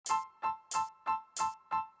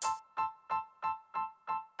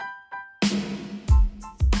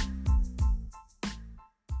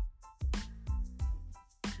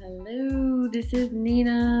this is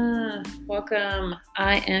Nina. Welcome.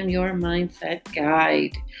 I am your mindset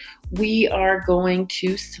guide. We are going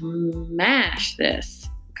to smash this,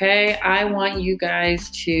 okay? I want you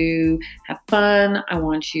guys to have fun. I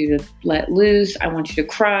want you to let loose. I want you to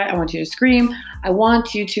cry. I want you to scream. I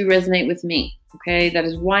want you to resonate with me, okay? That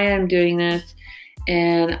is why I'm doing this.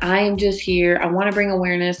 And I am just here. I want to bring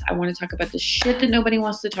awareness. I want to talk about the shit that nobody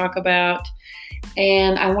wants to talk about.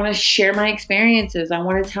 And I want to share my experiences. I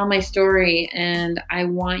want to tell my story. And I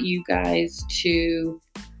want you guys to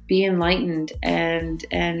be enlightened and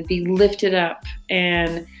be lifted up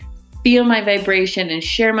and feel my vibration and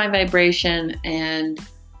share my vibration and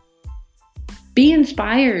be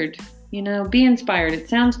inspired. You know, be inspired. It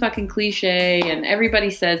sounds fucking cliche and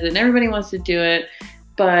everybody says it and everybody wants to do it.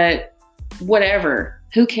 But whatever,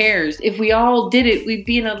 who cares? If we all did it, we'd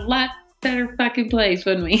be in a lot better fucking place,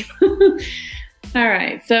 wouldn't we? All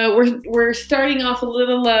right, so we're starting off a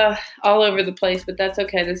little all over the place, but that's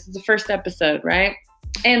okay. This is the first episode, right?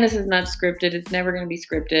 And this is not scripted. It's never going to be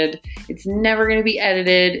scripted. It's never going to be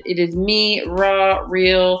edited. It is me, raw,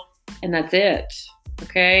 real, and that's it,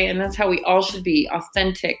 okay? And that's how we all should be,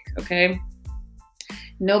 authentic, okay?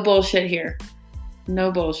 No bullshit here.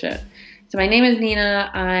 No bullshit. So my name is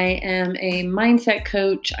Nina. I am a mindset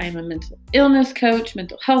coach. I am a mental illness coach,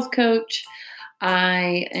 mental health coach.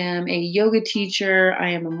 I am a yoga teacher. I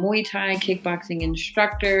am a Muay Thai kickboxing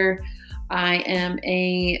instructor. I am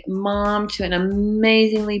a mom to an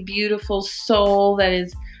amazingly beautiful soul that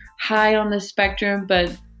is high on the spectrum,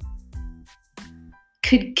 but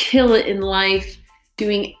could kill it in life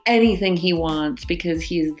doing anything he wants because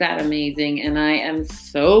he is that amazing. And I am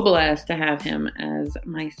so blessed to have him as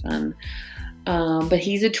my son. But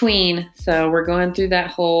he's a tween, so we're going through that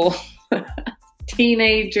whole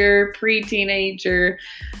teenager, pre-teenager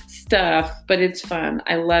stuff, but it's fun.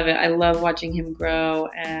 I love it. I love watching him grow,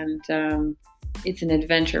 and it's an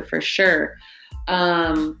adventure for sure.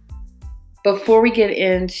 Before we get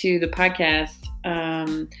into the podcast,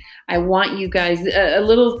 I want you guys, a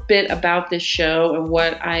little bit about this show and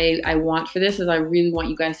what I want for this is I really want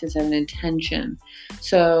you guys to set an intention.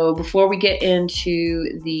 So before we get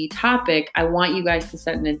into the topic, I want you guys to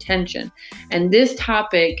set an intention. And this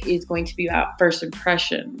topic is going to be about first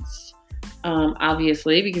impressions,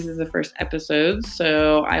 obviously, because it's the first episode.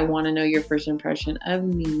 So I want to know your first impression of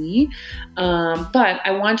me. But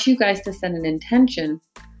I want you guys to set an intention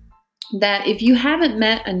that if you haven't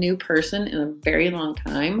met a new person in a very long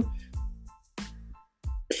time,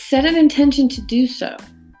 set an intention to do so,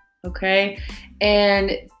 okay?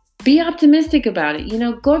 And be optimistic about it. You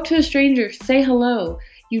know, go up to a stranger, say hello.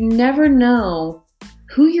 You never know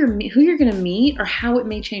who you're going to meet or how it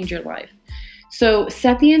may change your life. So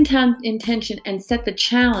set the intention and set the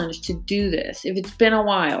challenge to do this if it's been a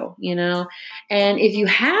while, you know? And if you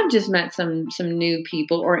have just met some new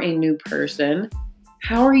people or a new person,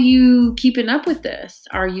 how are you keeping up with this?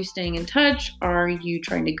 Are you staying in touch? Are you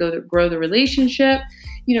trying to grow the relationship?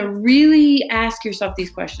 You know, really ask yourself these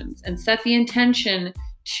questions and set the intention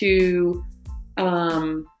to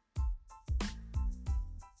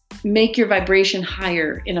make your vibration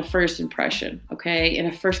higher in a first impression, okay? In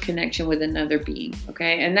a first connection with another being,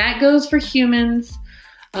 okay? And that goes for humans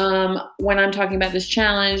when I'm talking about this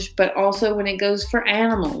challenge, but also when it goes for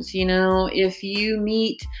animals. You know, if you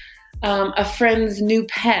meet a friend's new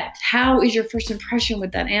pet, how is your first impression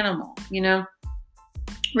with that animal? You know,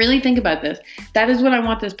 really think about this. That is what I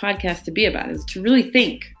want this podcast to be about, is to really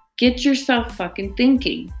think. Get yourself fucking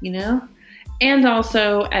thinking, you know? And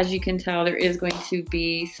also, as you can tell, there is going to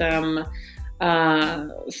be some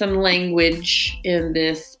language in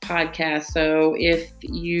this podcast. So if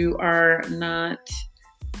you are not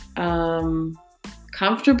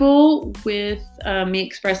comfortable with me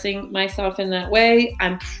expressing myself in that way,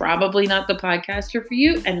 I'm probably not the podcaster for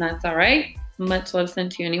you, and that's all right. Much love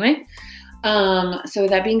sent to you anyway. So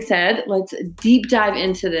with that being said, let's deep dive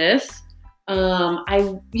into this.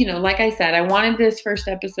 Like I said, I wanted this first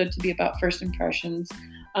episode to be about first impressions,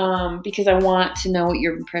 because I want to know what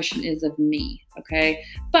your impression is of me, okay?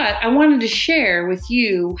 But I wanted to share with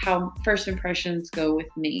you how first impressions go with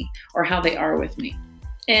me, or how they are with me.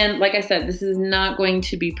 And like I said, this is not going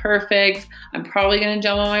to be perfect. I'm probably going to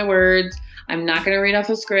jumble my words. I'm not going to read off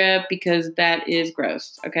a script because that is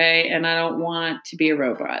gross, okay? And I don't want to be a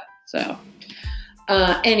robot. So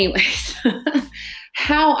anyways,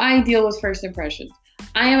 how I deal with first impressions.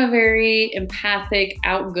 I am a very empathic,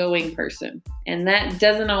 outgoing person, and that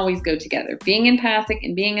doesn't always go together. Being empathic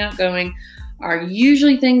and being outgoing are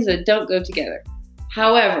usually things that don't go together.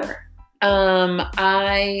 However,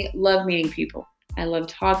 I love meeting people. I love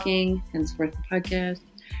talking, henceforth the podcast.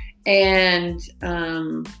 And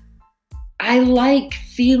I like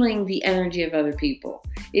feeling the energy of other people.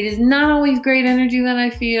 It is not always great energy that I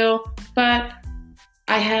feel, but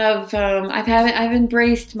I've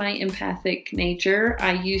embraced my empathic nature.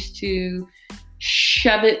 I used to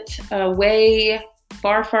shove it away,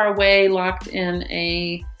 far, far away, locked in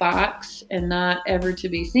a box and not ever to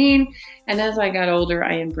be seen. And as I got older,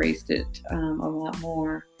 I embraced it a lot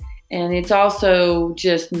more. And it's also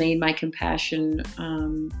just made my compassion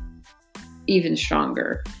even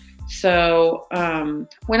stronger. So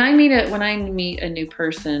when I meet a new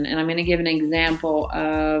person, and I'm going to give an example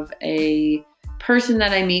of a person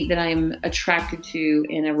that I meet that I'm attracted to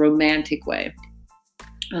in a romantic way.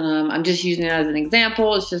 I'm just using it as an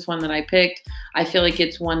example. It's just one that I picked. I feel like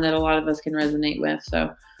it's one that a lot of us can resonate with.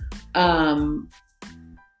 So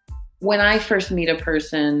when I first meet a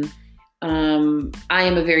person, I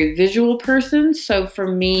am a very visual person. So for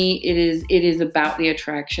me, it is about the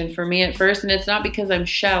attraction for me at first. And it's not because I'm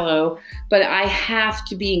shallow, but I have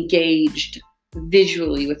to be engaged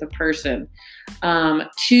visually with a person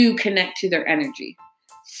to connect to their energy.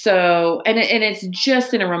 So, and it's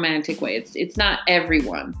just in a romantic way. It's not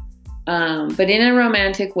everyone. But in a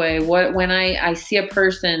romantic way, when I see a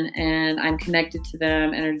person and I'm connected to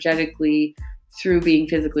them energetically through being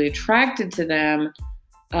physically attracted to them,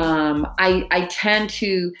 I tend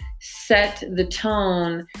to set the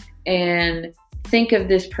tone and think of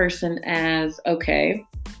this person as, okay,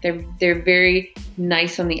 they're very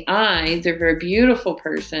nice on the eyes. They're a very beautiful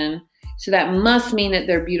person. So that must mean that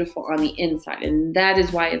they're beautiful on the inside. And that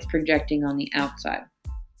is why it's projecting on the outside.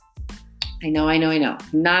 I know.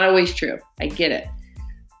 Not always true. I get it.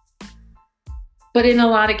 But in a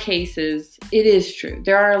lot of cases, it is true.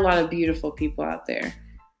 There are a lot of beautiful people out there.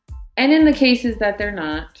 And in the cases that they're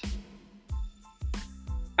not,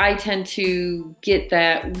 I tend to get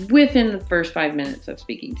that within the first 5 minutes of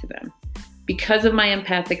speaking to them. Because of my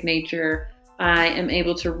empathic nature, I am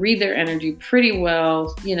able to read their energy pretty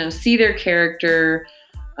well, see their character,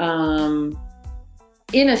 in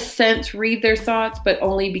a sense, read their thoughts, but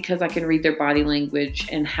only because I can read their body language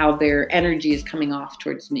and how their energy is coming off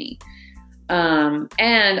towards me.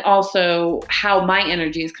 And also how my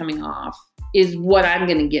energy is coming off is what I'm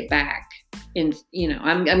going to get back. I'm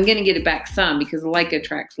going to get it back some, because like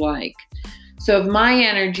attracts like. So if my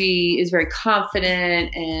energy is very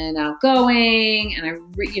confident and outgoing and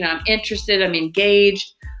I'm interested, I'm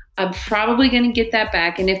engaged, I'm probably going to get that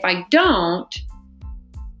back. And if I don't,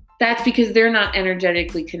 that's because they're not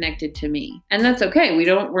energetically connected to me. And that's okay.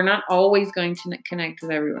 We're not always going to connect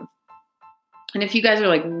with everyone. And if you guys are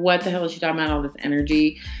like, what the hell is she talking about, all this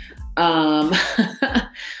energy?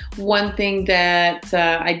 One thing that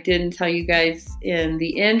I didn't tell you guys in the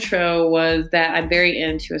intro was that I'm very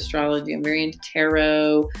into astrology. I'm very into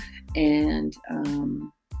tarot and,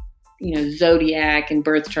 zodiac and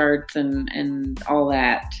birth charts and all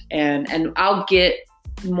that. And I'll get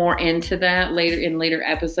more into that later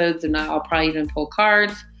episodes. And I'll probably even pull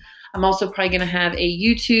cards. I'm also probably going to have a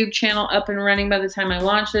YouTube channel up and running by the time I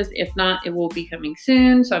launch this. If not, it will be coming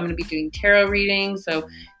soon. So I'm going to be doing tarot readings. So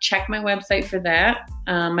check my website for that.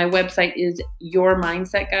 My website is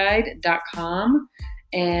yourmindsetguide.com.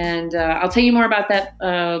 And I'll tell you more about that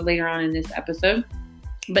later on in this episode.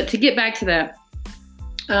 But to get back to that,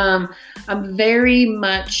 I'm very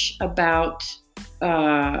much about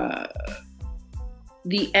the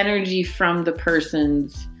energy from the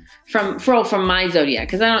person's from my zodiac,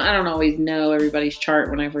 because I don't always know everybody's chart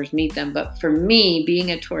when I first meet them. But for me,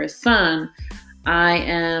 being a Taurus sun, I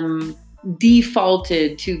am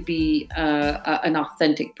defaulted to be an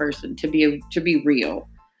authentic person, to be real.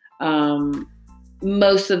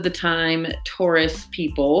 Most of the time, Taurians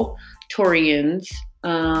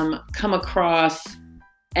come across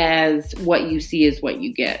as what you see is what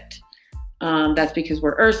you get. That's because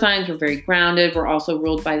we're earth signs. We're very grounded. We're also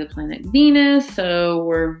ruled by the planet Venus. So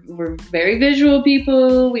we're very visual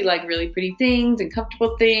people. We like really pretty things and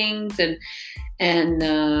comfortable things.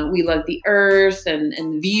 And we love the earth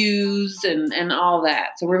and views and all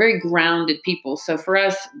that. So we're very grounded people. So for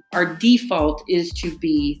us, our default is to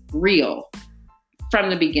be real from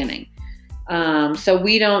the beginning. So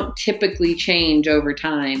we don't typically change over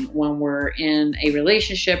time when we're in a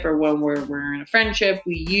relationship or when we're in a friendship.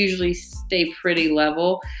 We usually stay pretty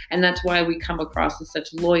level, and that's why we come across as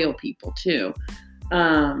such loyal people too.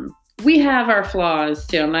 We have our flaws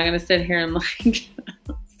too. I'm not going to sit here and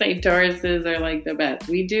say Tauruses are like the best.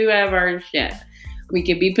 We do have our shit. We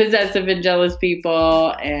can be possessive and jealous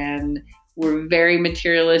people, and we're very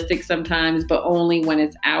materialistic sometimes, but only when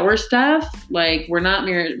it's our stuff. Like, we're not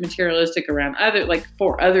materialistic around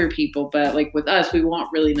for other people, but like with us, we want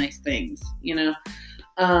really nice things,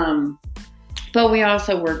 But we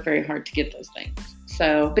also work very hard to get those things.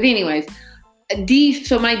 So, but anyways,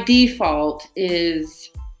 so my default is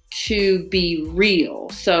to be real.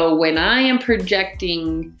 So when I am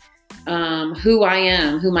projecting who I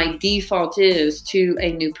am, who my default is to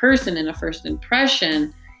a new person in a first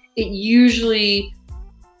impression, it usually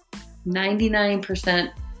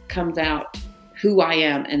 99% comes out who I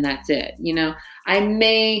am, and that's it. You know, I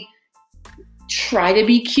may try to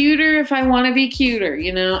be cuter if I want to be cuter.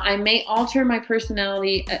 You know, I may alter my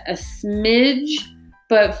personality a smidge,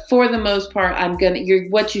 but for the most part,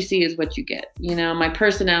 what you see is what you get. You know, my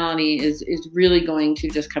personality is really going to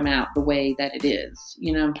just come out the way that it is,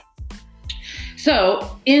 you know.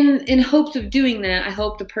 So in hopes of doing that, I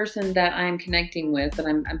hope the person that I'm connecting with, that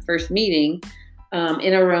I'm first meeting,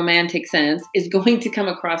 in a romantic sense, is going to come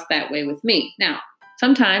across that way with me. Now,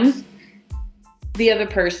 sometimes the other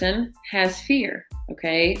person has fear,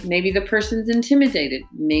 okay? Maybe the person's intimidated.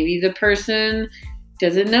 Maybe the person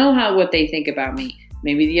doesn't know what they think about me.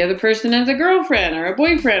 Maybe the other person has a girlfriend or a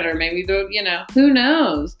boyfriend, or maybe who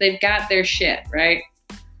knows? They've got their shit, right?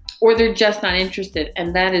 Or they're just not interested,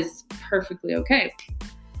 and that is perfectly okay.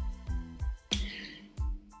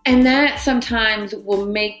 And that sometimes will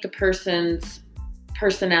make the person's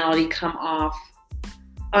personality come off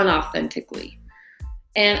unauthentically.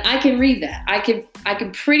 And I can read that. I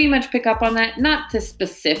can pretty much pick up on that, not to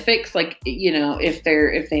specifics, like, you know, if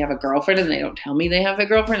they have a girlfriend and they don't tell me they have a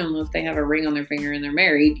girlfriend, unless they have a ring on their finger and they're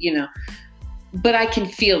married, you know. But I can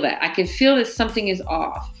feel that. I can feel that something is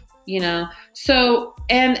off, you know. So,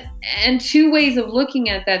 and two ways of looking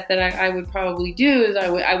at that I would probably do is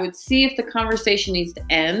I would see if the conversation needs to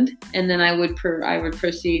end, and then I would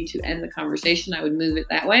proceed to end the conversation. I would move it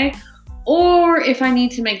that way. Or if I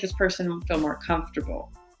need to make this person feel more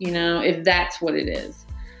comfortable, you know, if that's what it is.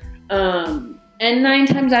 And 9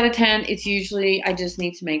 times out of 10, it's usually I just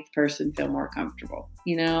need to make the person feel more comfortable.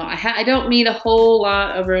 You know, I don't meet a whole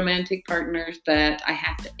lot of romantic partners that I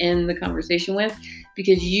have to end the conversation with,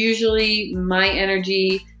 because usually my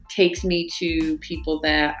energy takes me to people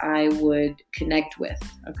that I would connect with,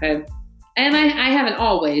 okay? And I haven't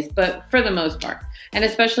always, but for the most part. And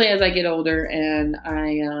especially as I get older and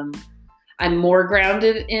I'm more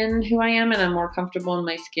grounded in who I am, and I'm more comfortable in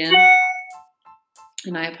my skin.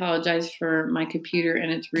 And I apologize for my computer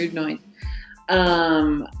and its rude noise.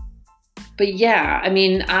 But yeah, I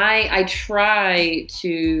mean, I try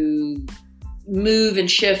to move and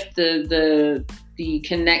shift the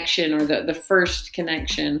connection, or the first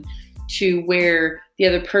connection, to where the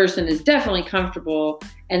other person is definitely comfortable.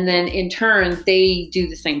 And then in turn, they do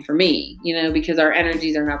the same for me, you know, because our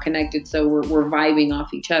energies are now connected. So we're vibing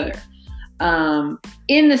off each other.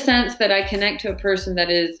 In the sense that I connect to a person that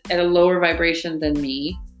is at a lower vibration than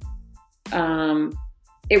me.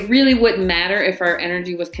 It really wouldn't matter if our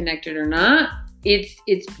energy was connected or not. It's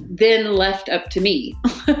then left up to me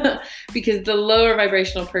because the lower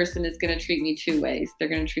vibrational person is going to treat me 2 ways. They're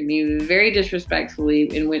going to treat me very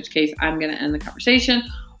disrespectfully, in which case I'm going to end the conversation,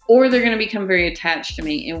 or they're going to become very attached to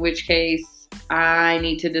me, in which case I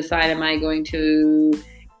need to decide, am I going to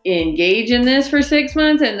engage in this for 6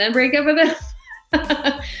 months and then break up with them?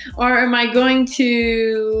 Or am I going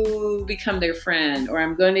to become their friend, or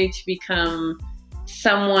I'm going to become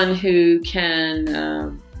someone who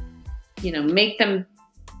can, make them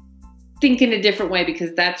think in a different way,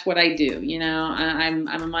 because that's what I do. You know, I'm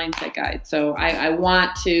a mindset guide. So I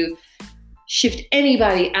want to shift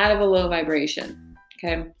anybody out of a low vibration.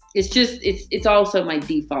 Okay. It's also my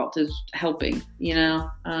default is helping, you know,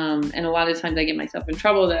 and a lot of times I get myself in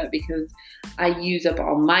trouble with that because I use up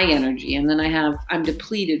all my energy, and then I'm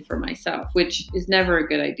depleted for myself, which is never a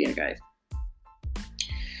good idea, guys.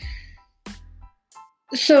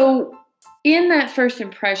 So in that first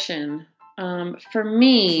impression, for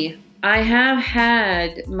me, I have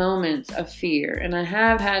had moments of fear, and I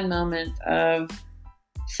have had moments of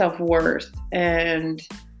self-worth, and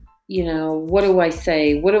you know, what do I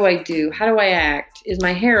say? What do I do? How do I act? Is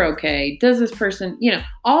my hair okay? Does this person, you know,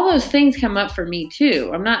 all those things come up for me too.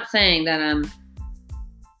 I'm not saying that I'm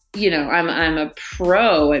a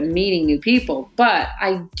pro at meeting new people, but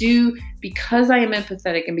I do, because I am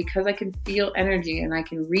empathetic and because I can feel energy and I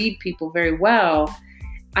can read people very well,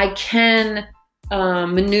 I can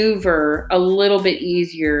maneuver a little bit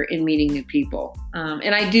easier in meeting new people.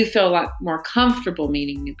 And I do feel a lot more comfortable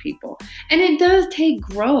meeting new people. And it does take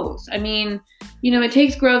growth. I mean, you know, it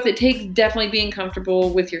takes growth. It takes definitely being comfortable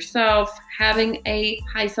with yourself. Having a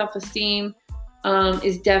high self-esteem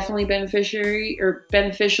is definitely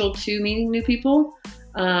beneficial to meeting new people,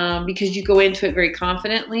 because you go into it very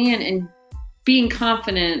confidently, and being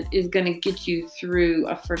confident is going to get you through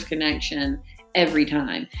a first connection every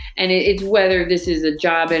time. And it's whether this is a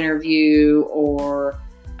job interview or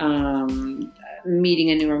meeting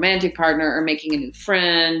a new romantic partner or making a new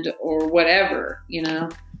friend or whatever,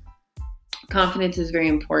 confidence is very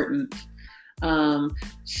important.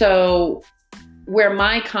 So where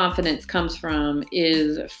my confidence comes from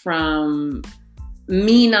is from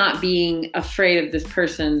me not being afraid of this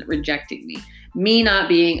person rejecting me not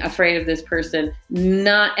being afraid of this person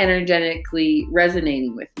not energetically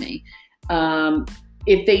resonating with me.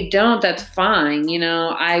 If they don't, that's fine.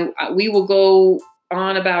 We will go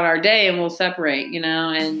on about our day and we'll separate,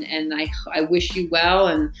 and I wish you well,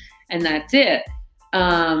 and that's it.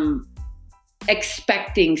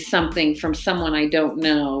 Expecting something from someone I don't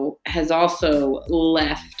know has also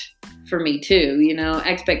left for me too.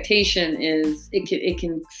 Expectation it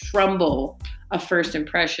can crumble a first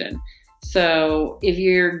impression. So if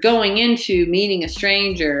you're going into meeting a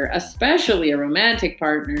stranger, especially a romantic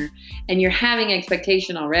partner, and you're having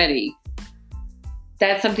expectation already,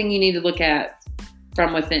 that's something you need to look at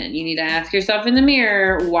from within. You need to ask yourself in the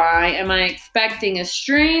mirror, why am I expecting a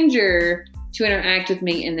stranger to interact with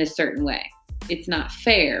me in this certain way? It's not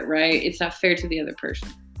fair, right? It's not fair to the other person.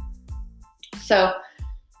 So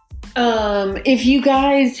if you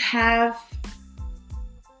guys have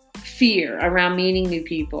fear around meeting new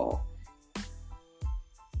people,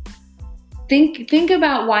 think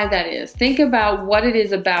about why that is. Think about what it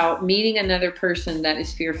is about meeting another person that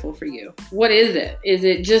is fearful for you. What is it? Is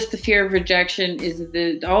it just the fear of rejection? Is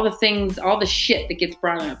it all the shit that gets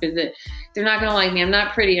brought up? Is it they're not going to like me? I'm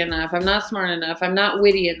not pretty enough. I'm not smart enough. I'm not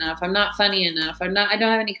witty enough. I'm not funny enough. I don't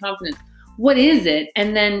have any confidence. What is it?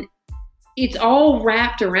 And then it's all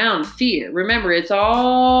wrapped around fear. Remember, it's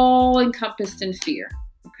all encompassed in fear.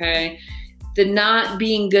 Okay. The not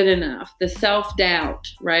being good enough, the self-doubt,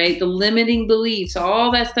 right? The limiting beliefs,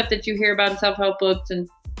 all that stuff that you hear about in self-help books and,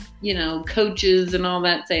 coaches and all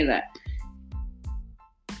that say that.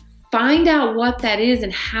 Find out what that is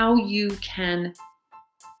and how you can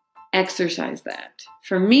exercise that.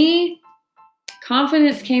 For me,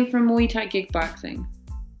 confidence came from Muay Thai kickboxing.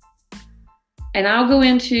 And I'll go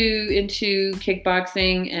into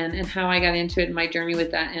kickboxing and how I got into it and my journey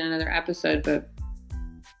with that in another episode, but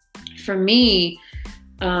for me,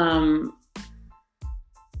 the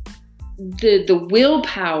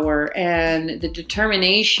willpower and the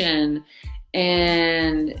determination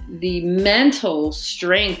and the mental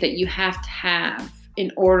strength that you have to have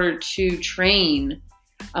in order to train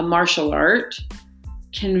a martial art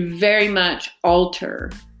can very much alter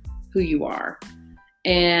who you are.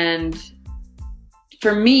 And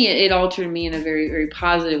for me, it altered me in a very, very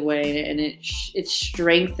positive way, and it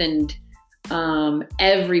strengthened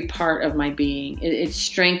every part of my being. It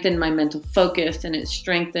strengthened my mental focus, and it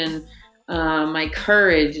strengthened my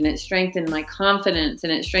courage, and it strengthened my confidence,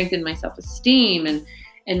 and it strengthened my self-esteem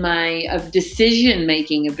and my decision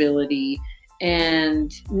making ability,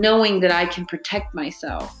 and knowing that I can protect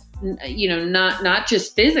myself, not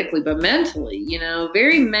just physically but mentally,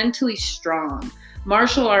 very mentally strong.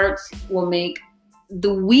 Martial arts will make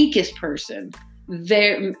the weakest person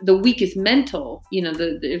the weakest mental,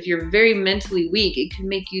 if you're very mentally weak, it can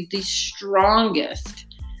make you the strongest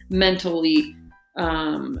mentally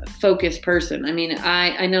focused person. I mean,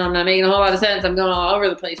 I know I'm not making a whole lot of sense. I'm going all over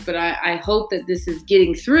the place, but I hope that this is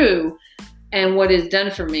getting through and what is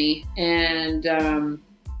done for me. And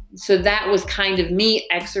so that was kind of me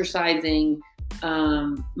exercising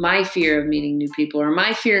my fear of meeting new people, or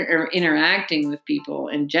my fear of interacting with people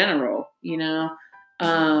in general,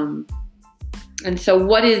 and so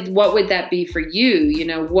what would that be for you?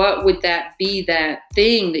 What would that be, that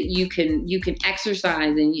thing that you can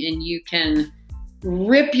exercise and you can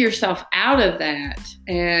rip yourself out of that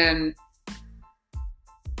and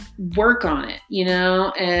work on it,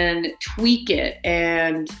 and tweak it.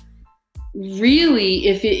 And really,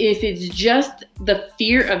 if it's just the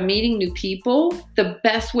fear of meeting new people, the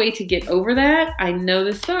best way to get over that, I know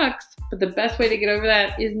this sucks, but the best way to get over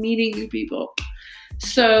that is meeting new people.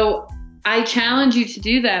 So I challenge you to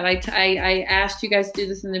do that. I asked you guys to do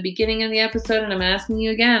this in the beginning of the episode, and I'm asking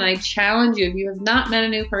you again. I challenge you, if you have not met a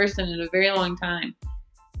new person in a very long time,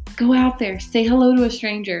 go out there, say hello to a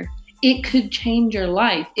stranger. It could change your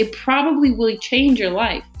life. It probably will change your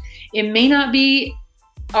life. It may not be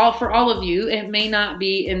for all of you. It may not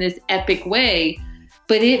be in this epic way,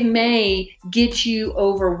 but it may get you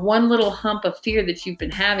over one little hump of fear that you've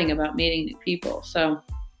been having about meeting new people. So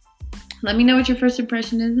let me know what your first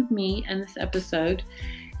impression is of me and this episode.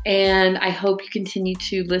 And I hope you continue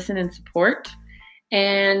to listen and support.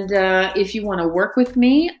 And if you want to work with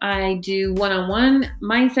me, I do one-on-one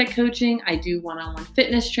mindset coaching. I do one-on-one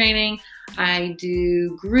fitness training. I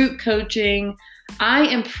do group coaching. I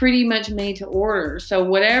am pretty much made to order. So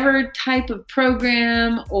whatever type of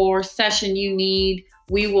program or session you need,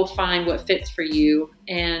 we will find what fits for you.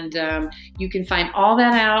 And you can find all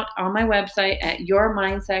that out on my website at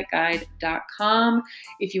yourmindsetguide.com.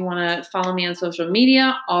 If you want to follow me on social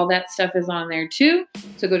media, all that stuff is on there too.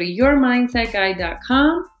 So go to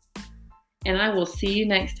yourmindsetguide.com, and I will see you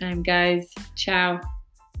next time, guys. Ciao.